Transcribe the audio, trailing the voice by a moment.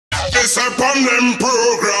this upon them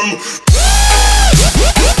program.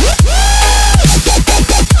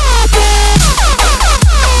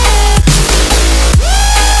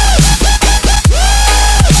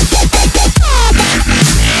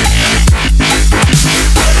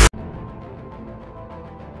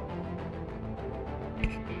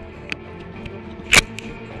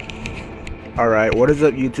 Alright, what is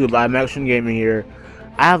up YouTube? I'm Action Gaming here.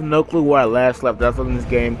 I have no clue where I last left off in this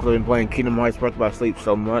game because I've been playing Kingdom Hearts Birth by Sleep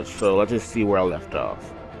so much, so let's just see where I left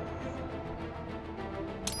off.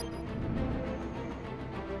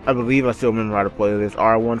 I believe I still remember how to play this.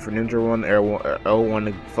 R1 for ninja run, L1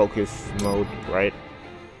 to focus mode, right?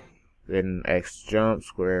 Then X jump,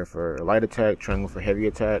 square for light attack, triangle for heavy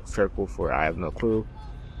attack, circle for I have no clue.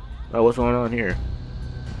 Oh, what's going on here?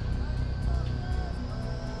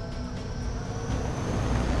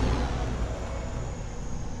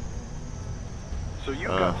 So you've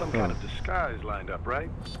got some kind of disguise lined up, right?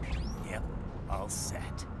 Yep, all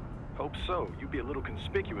set. Hope so. You'd be a little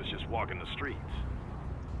conspicuous just walking the streets.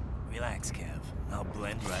 Relax, Kev. I'll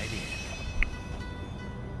blend right in.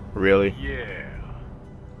 Really? Yeah.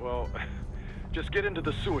 Well, just get into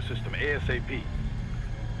the sewer system ASAP.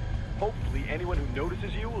 Hopefully anyone who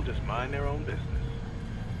notices you will just mind their own business.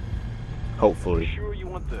 Hopefully. You sure you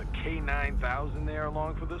want the K9000 there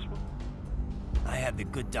along for this one? I had the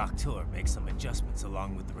good doctor make some adjustments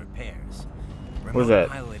along with the repairs. What's that?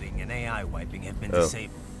 Piloting and AI wiping have been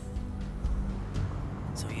disabled.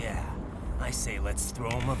 So yeah, I say let's throw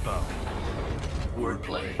him a bone.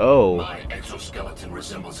 Wordplay. Oh. My exoskeleton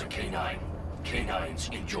resembles a canine. Canines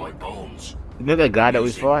enjoy bones. Isn't that the guy that we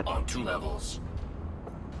Using fought? on 2 levels.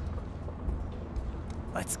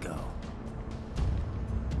 Let's go.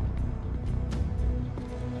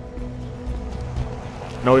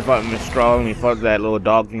 No, we fought Mistral and we fought that little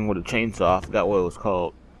dog thing with a chainsaw. I forgot what it was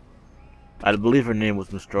called. I believe her name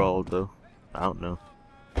was Mistral, though. I don't know.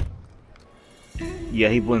 Yeah,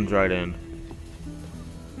 he blends right in.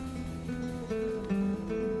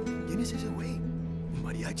 ¿Quién es ese güey?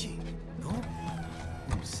 Mariachi, ¿no?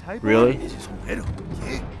 Really? Ese sombrero.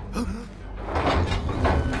 ¿Qué?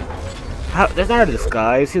 How, that's not a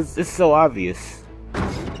disguise. It's so obvious.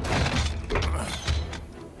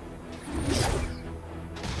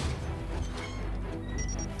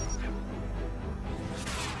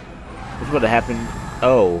 What's about to happen?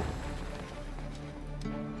 Oh.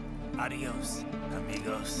 Adios,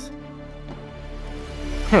 amigos.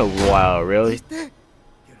 Wow, really? ¿Viste?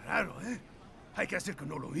 Qué raro, ¿eh? Hay que hacer que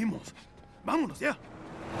no lo vimos. Vámonos ya.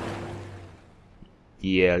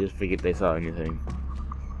 Yeah, I just figured they saw anything.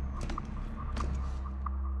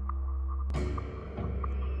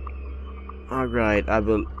 Alright, I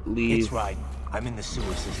believe... It's Raiden. I'm in the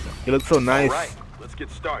sewer system. He looks so nice. All right, let's get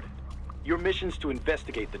started. Your mission's to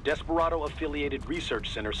investigate the Desperado-affiliated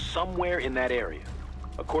research center somewhere in that area.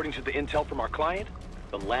 According to the intel from our client,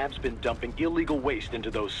 the lab's been dumping illegal waste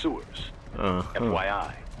into those sewers.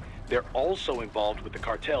 FYI, they're also involved with the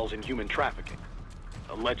cartels in human trafficking.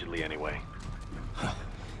 Allegedly, anyway.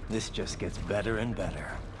 This just gets better and better.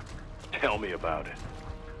 Tell me about it.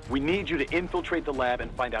 We need you to infiltrate the lab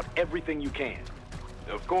and find out everything you can.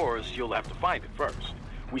 Of course, you'll have to find it first.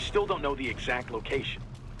 We still don't know the exact location.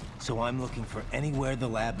 So I'm looking for anywhere the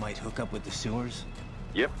lab might hook up with the sewers?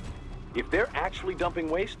 Yep. If they're actually dumping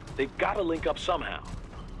waste, they've got to link up somehow.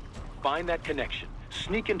 Find that connection,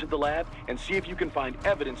 sneak into the lab, and see if you can find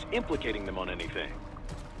evidence implicating them on anything.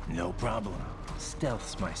 No problem.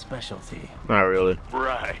 Stealth's my specialty. Not really.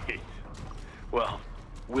 Right. Well,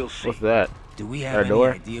 we'll see. What's that? Do we have any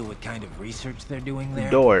door? idea what kind of research they're doing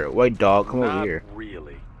there? Door. Wait, dog, come Not over here.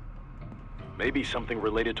 really. Maybe something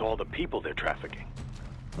related to all the people they're trafficking.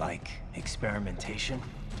 Like experimentation?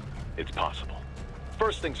 It's possible.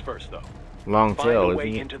 First things first, though. Long Find tail, a way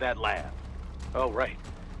isn't it? into that lab. Oh, right.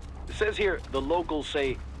 It says here the locals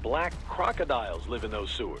say black crocodiles live in those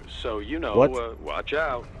sewers, so you know, What? Watch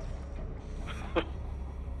out.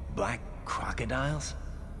 Black crocodiles?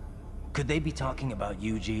 Could they be talking about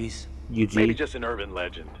UGs? Maybe UG. just an urban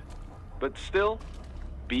legend. But still,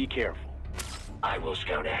 be careful. I will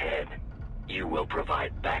scout ahead. You will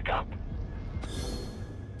provide backup.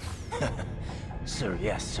 Sir,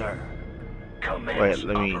 yes, sir. Commence Wait,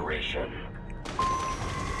 let me... operation.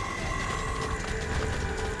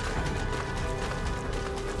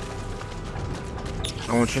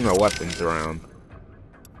 I want to change my weapons around.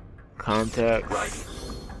 Contact. Right.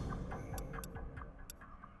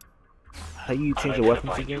 How do you change your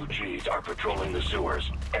weapons Unidentified again? UGs are patrolling the sewers.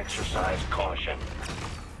 Exercise caution.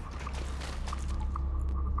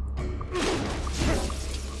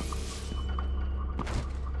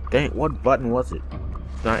 Dang, what button was it?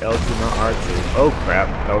 Not L2, not R2. Oh crap,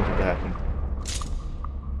 that was what happened.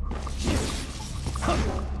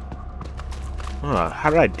 How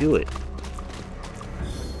did I do it?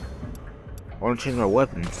 I want to change my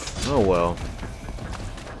weapons. Oh well.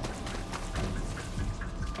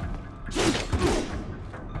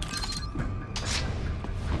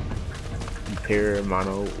 Compare,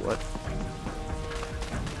 mono, what?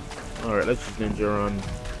 Alright, let's just ninja run.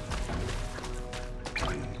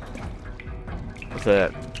 What's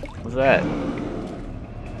that? What's that?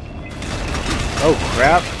 Oh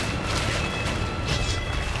crap!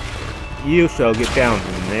 You shall get down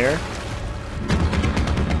from there.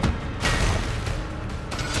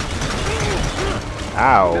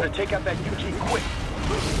 Ow. Better take out that UG quick.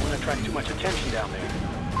 Don't want to attract too much attention down there.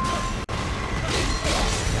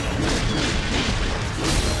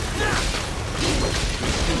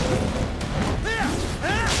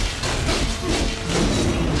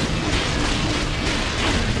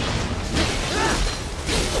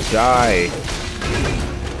 Die.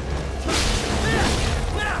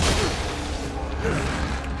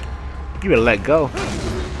 You better let go.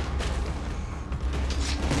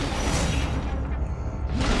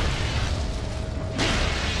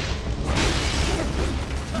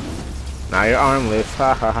 Now you're armless.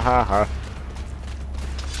 Ha ha ha ha ha.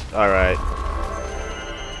 Alright.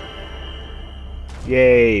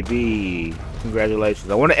 Yay, B.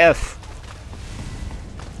 Congratulations. I want an F.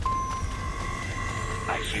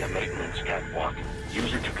 I see a maintenance catwalk.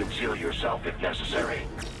 Use it to conceal yourself if necessary.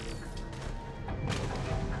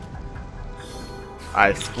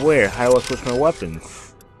 I swear, how do I switch my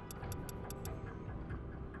weapons?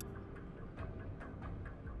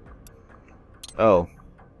 Oh.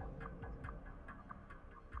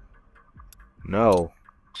 No.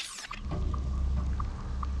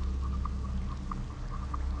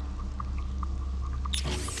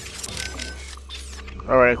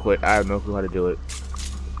 Alright, I quit. I have no clue how to do it.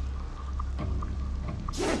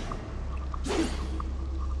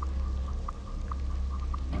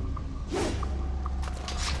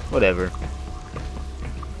 Whatever.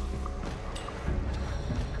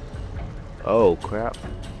 Oh, crap.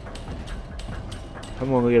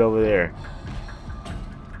 Come on, we get over there.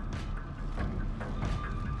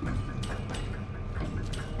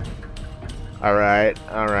 Alright,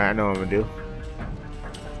 I know what I'm gonna do.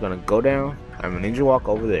 I'm gonna go down. I'm gonna ninja walk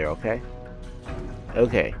over there, okay?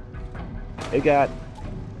 Okay. Oh god.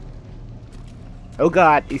 Oh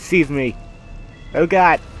god, he sees me. Oh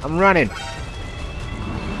god, I'm running.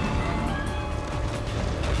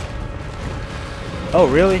 Oh,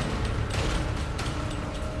 really?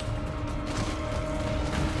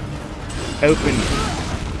 Open.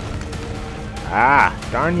 Ah,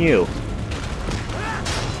 darn you.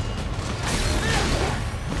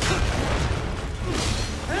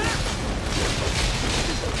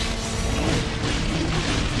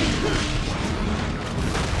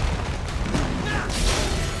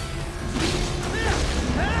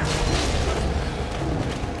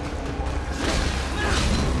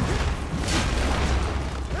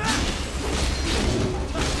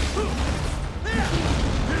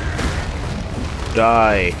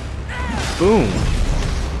 Die. Boom.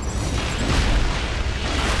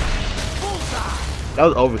 That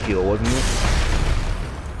was overkill, wasn't it?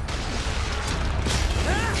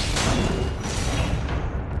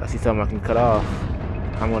 I see something I can cut off.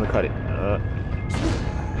 I'm gonna cut it.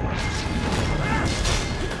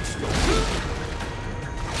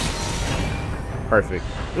 Perfect.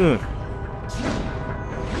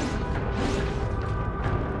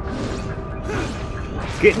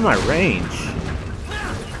 Get in my range.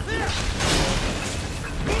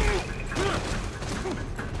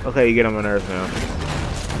 Okay, you get on my nerves now.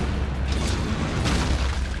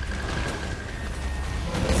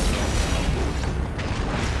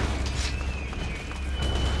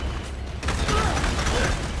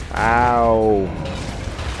 Ow.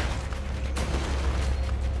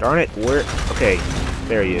 Darn it, where? Okay,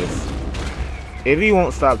 there he is. If he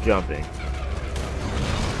won't stop jumping.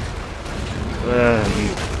 You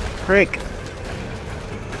prick.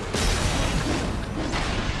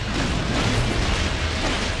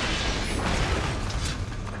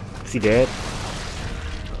 Is he dead?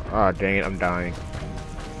 Oh dang it, I'm dying.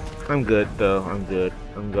 I'm good though, I'm good.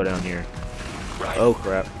 I'm gonna go down here. Right. Oh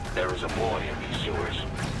crap. There is a boy in these sewers.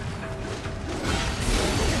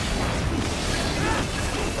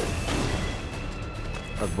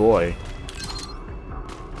 A boy.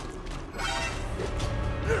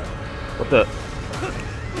 What the?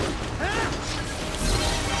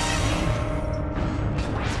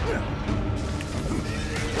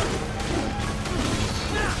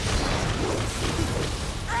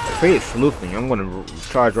 Create sleuthing. I'm gonna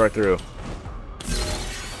charge right through.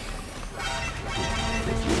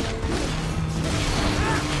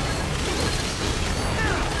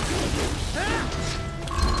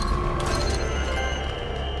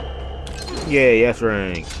 Yeah, yes,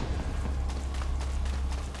 rank.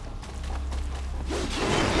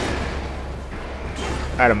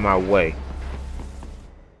 Out of my way.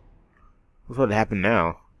 What's what happened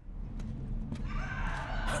now?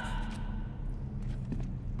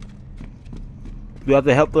 You have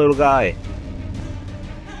to help the little guy.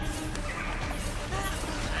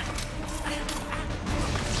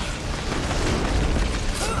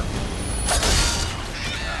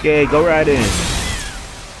 Okay, go right in.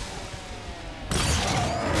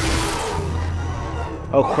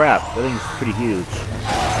 Oh crap, that thing's pretty huge.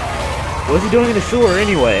 What's he doing in the sewer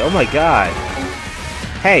anyway? Oh my god.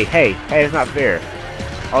 Hey, hey, hey, it's not fair.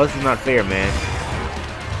 Oh, this is not fair, man.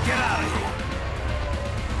 Get out of here.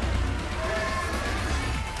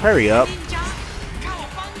 Hurry up.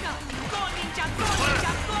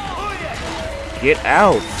 Get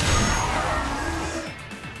out.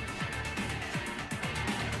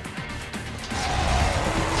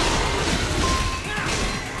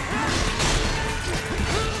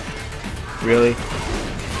 Really?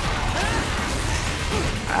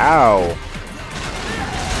 Ow.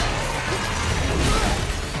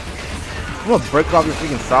 I'm gonna break off your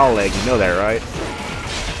freaking saw leg, you know that, right?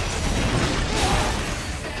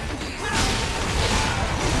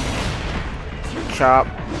 Chop,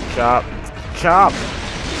 chop, chop!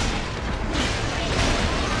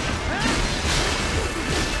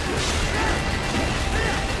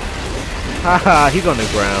 Haha, he's on the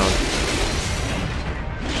ground.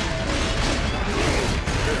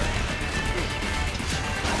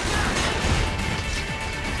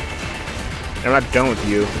 I'm not done with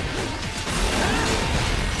you.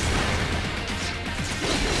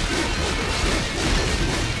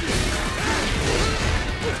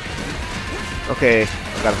 Okay, I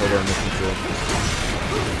gotta hold on this control.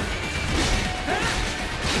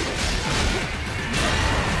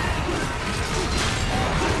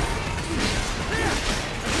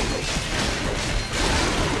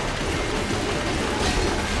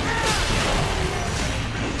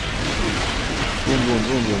 Boom, boom,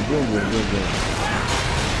 boom, boom, boom, boom, boom, boom.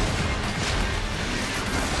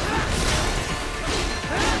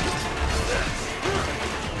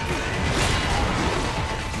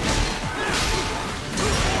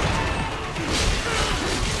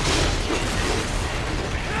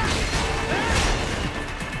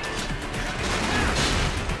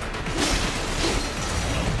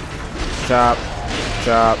 Chop,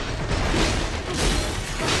 chop.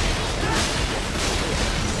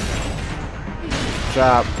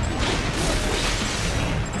 Chop.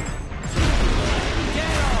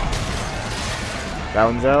 That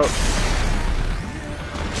one's out.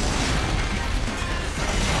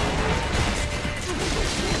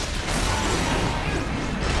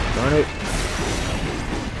 Darn it.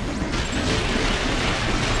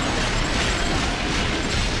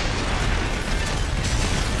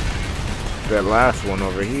 That last one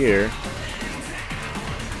over here.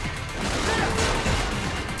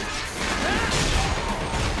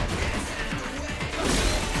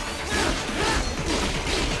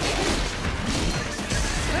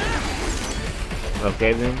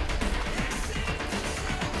 Okay then.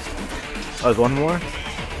 Oh, there's one more?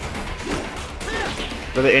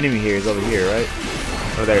 So the enemy here is over here, right?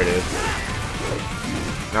 Oh, there it is.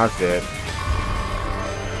 Now it's dead.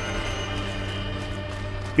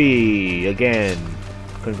 B again.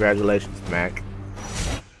 Congratulations, Mac.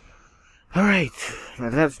 Alright, now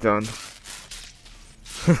that's done.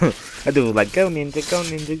 That dude was like, go ninja, go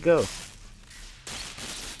ninja, go.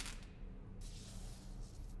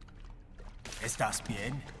 ¿Estás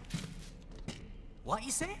bien? What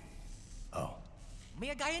you say? Oh.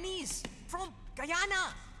 Me a Guyanese from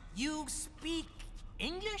Guyana. You speak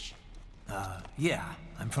English? Yeah,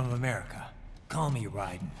 I'm from America. Call me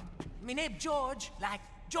Raiden. Me name George, like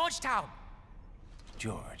Georgetown.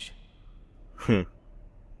 George. And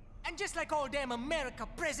just like all damn America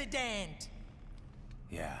president.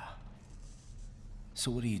 Yeah.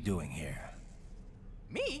 So what are you doing here?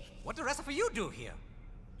 Me? What the rest of you do here?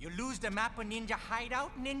 You lose the map of Ninja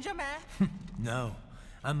Hideout, Ninja Man? No,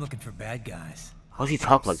 I'm looking for bad guys. How's he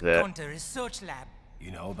talk like that? Gone to research lab. You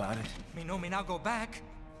know about it? Me know me now go back.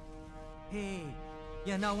 Hey,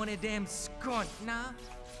 you're not one of them skunt, nah?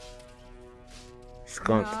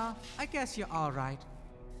 Skunk. Nah, I guess you're alright.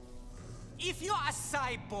 If you're a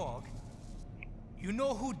cyborg, you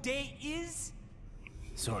know who they is?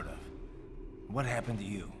 Sort of. What happened to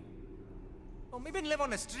you? Oh, me been live on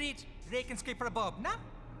the street, rake and scrape for a bob, nah?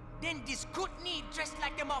 Then this good need dressed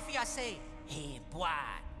like the mafia say, "Hey boy,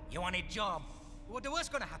 you want a job?" What the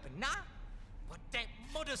worst gonna happen, nah? But that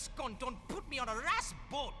mother scum don't put me on a ras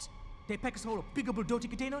boat. They pack us all a big old dirty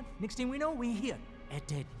container. Next thing we know, we're here at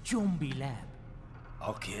that zombie lab.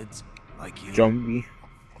 All kids, like you. Zombie.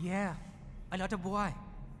 Yeah, a lot of boy.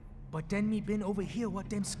 But then me been over here what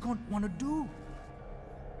them skunt wanna do.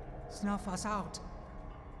 Snuff us out.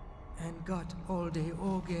 And got all the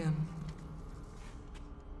organ.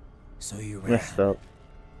 So you ran. Messed up.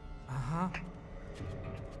 Uh-huh.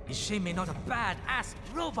 Is she me not a bad-ass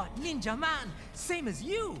robot ninja man, same as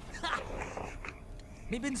you?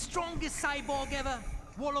 Me been strongest cyborg ever.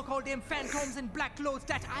 Warlock all them phantoms in black clothes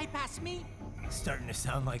that I pass me. Starting to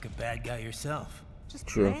sound like a bad guy yourself. Just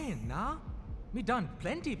True. playing, nah? Me done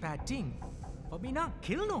plenty bad thing. But me not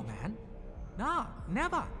kill no man. Nah,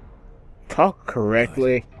 never. Talk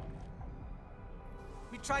correctly.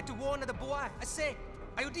 We tried to warn the boy. I say,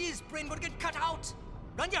 IOD's brain gonna get cut out.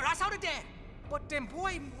 Run your ass out of there. But them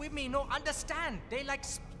boy with me no understand. They like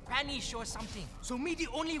Spanish or something. So me the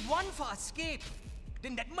only one for escape.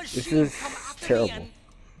 Then that machine is come after terrible. me and...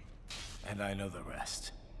 And I know the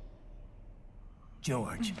rest.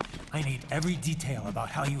 George, I need every detail about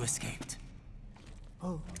how you escaped.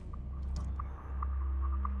 Oh,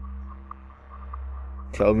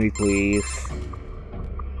 Tell me, please.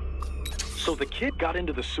 So the kid got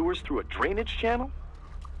into the sewers through a drainage channel?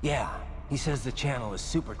 Yeah, he says the channel is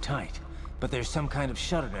super tight, but there's some kind of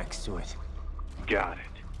shutter next to it. Got it.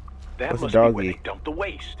 That What's a must be where doggy? they dumped the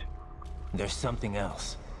waste. There's something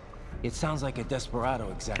else. It sounds like a desperado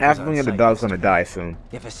exec Half was a on million of the site dog's gonna yesterday. die soon.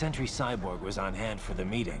 If a sentry cyborg was on hand for the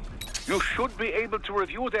meeting. You should be able to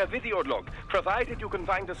review their video log, provided you can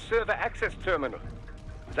find the server access terminal.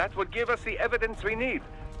 That would give us the evidence we need,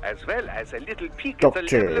 as well as a little peek at the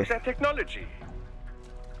Doctor. level of their technology.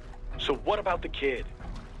 So what about the kid?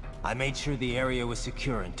 I made sure the area was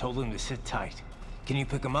secure and told him to sit tight. Can you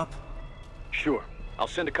pick him up? Sure, I'll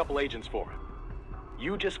send a couple agents for him.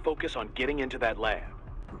 You just focus on getting into that lab.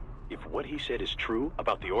 If what he said is true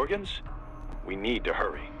about the organs, we need to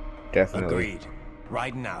hurry. Definitely. Agreed.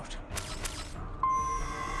 Riding out.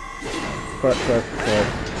 Cut.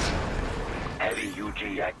 Heavy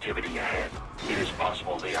UG activity ahead. It is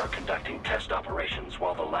possible they are conducting test operations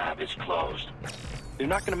while the lab is closed. They're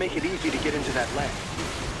not gonna make it easy to get into that lab.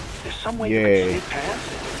 There's some way you Yay. can sneak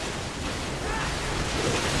past.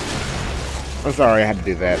 I'm sorry I had to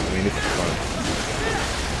do that. I mean, this is fun.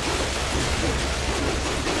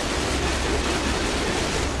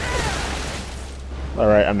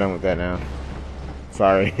 Alright, I'm done with that now.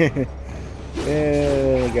 Sorry.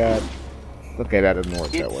 Yeah, God. Okay, that doesn't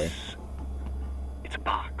work that way. It's a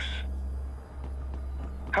box.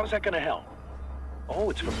 How's that gonna help? Oh,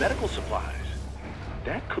 it's for medical supplies.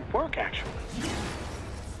 That could work, actually.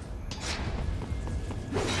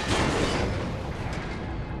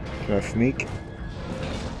 Can I sneak?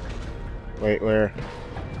 Wait, where?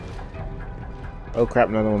 Oh crap,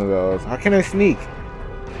 another one of those. How can I sneak?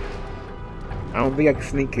 I don't think I can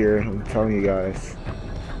sneak here, I'm telling you guys.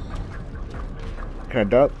 Can I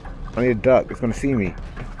duck? I need a duck, it's gonna see me.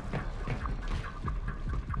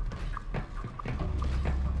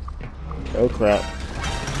 Oh crap.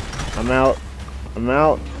 I'm out. I'm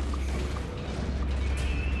out.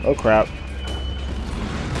 Oh crap.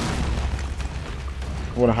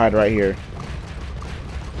 I wanna hide right here.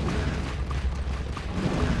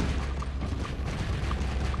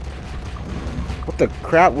 What the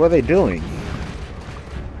crap? What are they doing?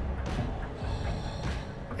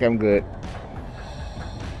 Okay, I'm good.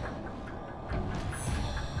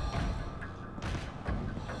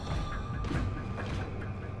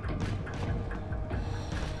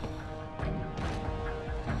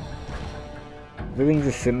 Everything's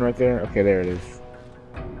just sitting right there? Okay, there it is.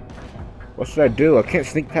 What should I do? I can't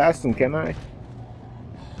sneak past them, can I?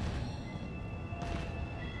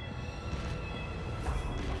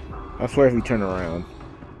 I swear if we turn around.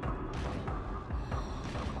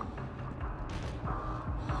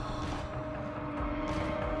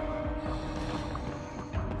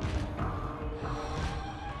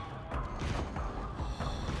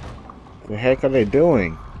 The heck are they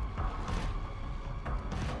doing?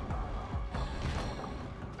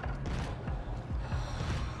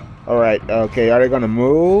 Alright, okay, are they gonna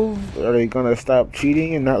move? Are they gonna stop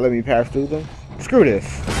cheating and not let me pass through them? Screw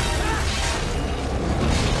this!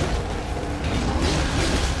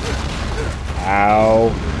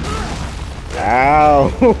 Ow.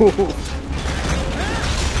 Ow!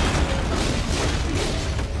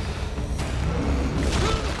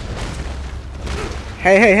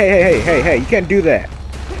 Hey, you can't do that!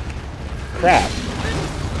 Crap.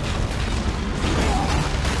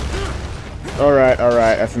 Alright,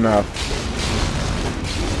 that's enough.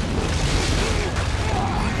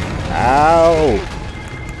 Ow!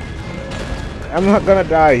 I'm not gonna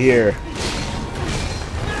die here.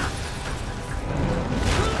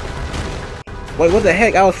 Wait, what the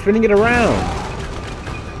heck? I was spinning it around.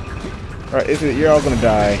 Alright, you're all gonna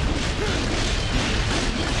die.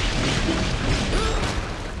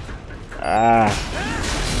 Ah.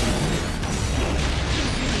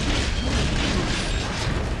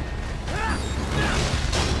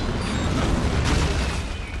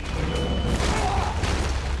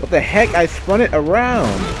 What the heck? I spun it around.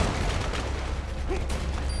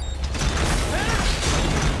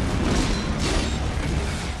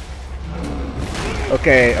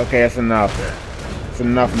 Okay, that's enough. It's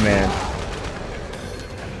enough, man.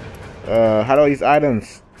 How do I use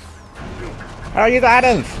items? How do I use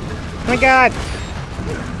items? Oh my god!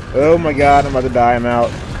 Oh my god, I'm about to die. I'm out.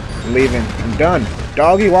 I'm leaving. I'm done.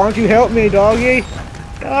 Doggy, why don't you help me, doggy?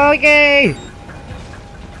 Doggy!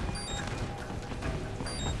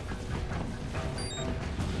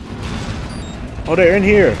 Oh, they're in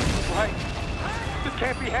here. Right. This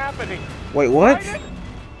can't be happening. Wait, what?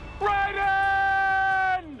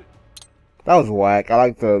 Raiden! That was whack. I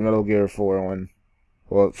like the Metal Gear 4 one.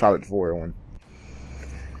 Well, Solid 4 one.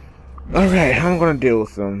 Alright, how am I gonna deal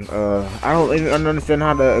with them? I don't even understand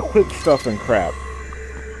how to equip stuff and crap.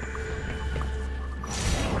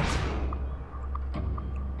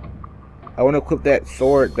 I want to equip that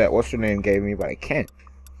sword that what's her name gave me, but I can't.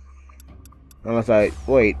 Unless I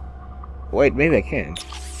wait, maybe I can.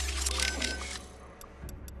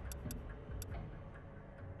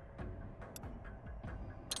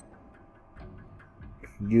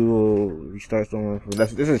 You will restart someone.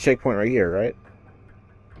 This is a checkpoint right here, right?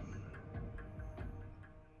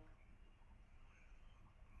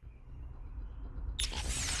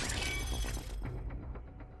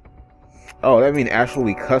 Oh, that means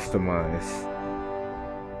actually customize.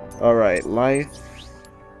 Alright, life.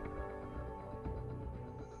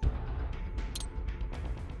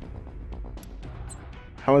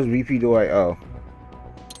 How much BP do I owe?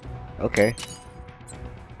 Okay.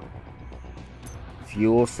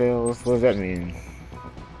 Fuel cells? What does that mean?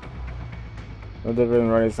 No different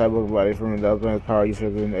running cyborg body from the ultimate power user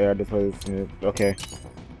in the air displays. Okay.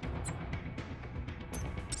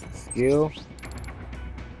 Skill.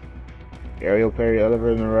 Aerial parry,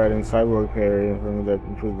 elevator in the right, and cyborg parry from that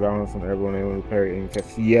improves balance on everyone able to parry any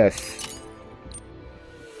test. Yes.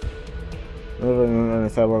 Elevator in the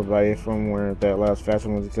cyborg body from where that allows faster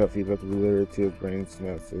moves itself feedback to be delivered to its brain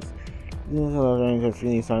synapses. This allows range of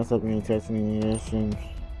feeling signs up any text and animation.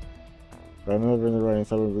 By another in the right and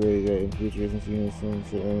cyborg ability that improves recency and some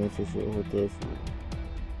to animate with this.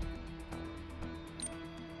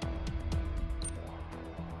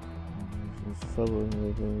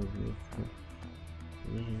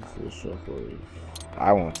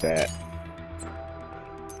 I want that.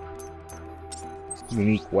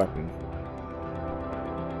 Unique weapon.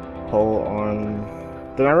 Pole arm.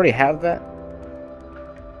 Did I already have that?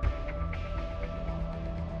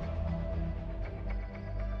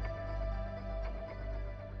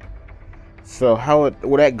 So how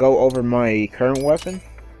would that go over my current weapon?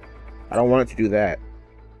 I don't want it to do that.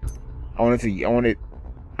 I want it.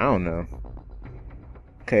 I don't know.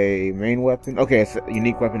 Okay, main weapon. Okay, it's a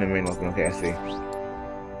unique weapon and main weapon. Okay, I see.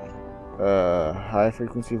 High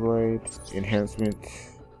frequency void, enhancement,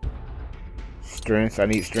 strength. I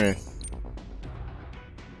need strength.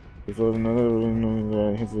 This was another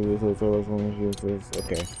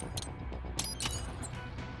okay.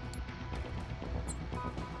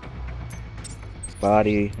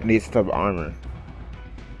 Body. I need some type of armor.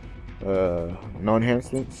 No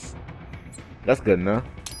enhancements. That's good enough.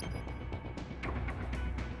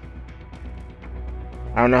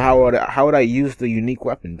 I don't know how would I use the unique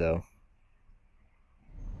weapon though.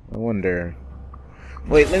 I wonder.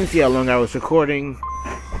 Wait, let me see how long I was recording.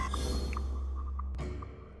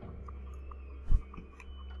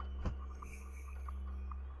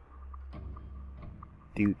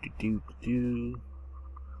 Do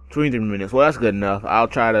 23 minutes. Well, that's good enough. I'll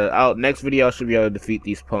try to. Next video, I should be able to defeat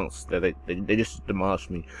these punks that they just demolished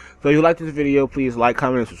me. So if you like this video, please like,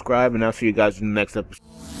 comment, and subscribe, and I'll see you guys in the next episode.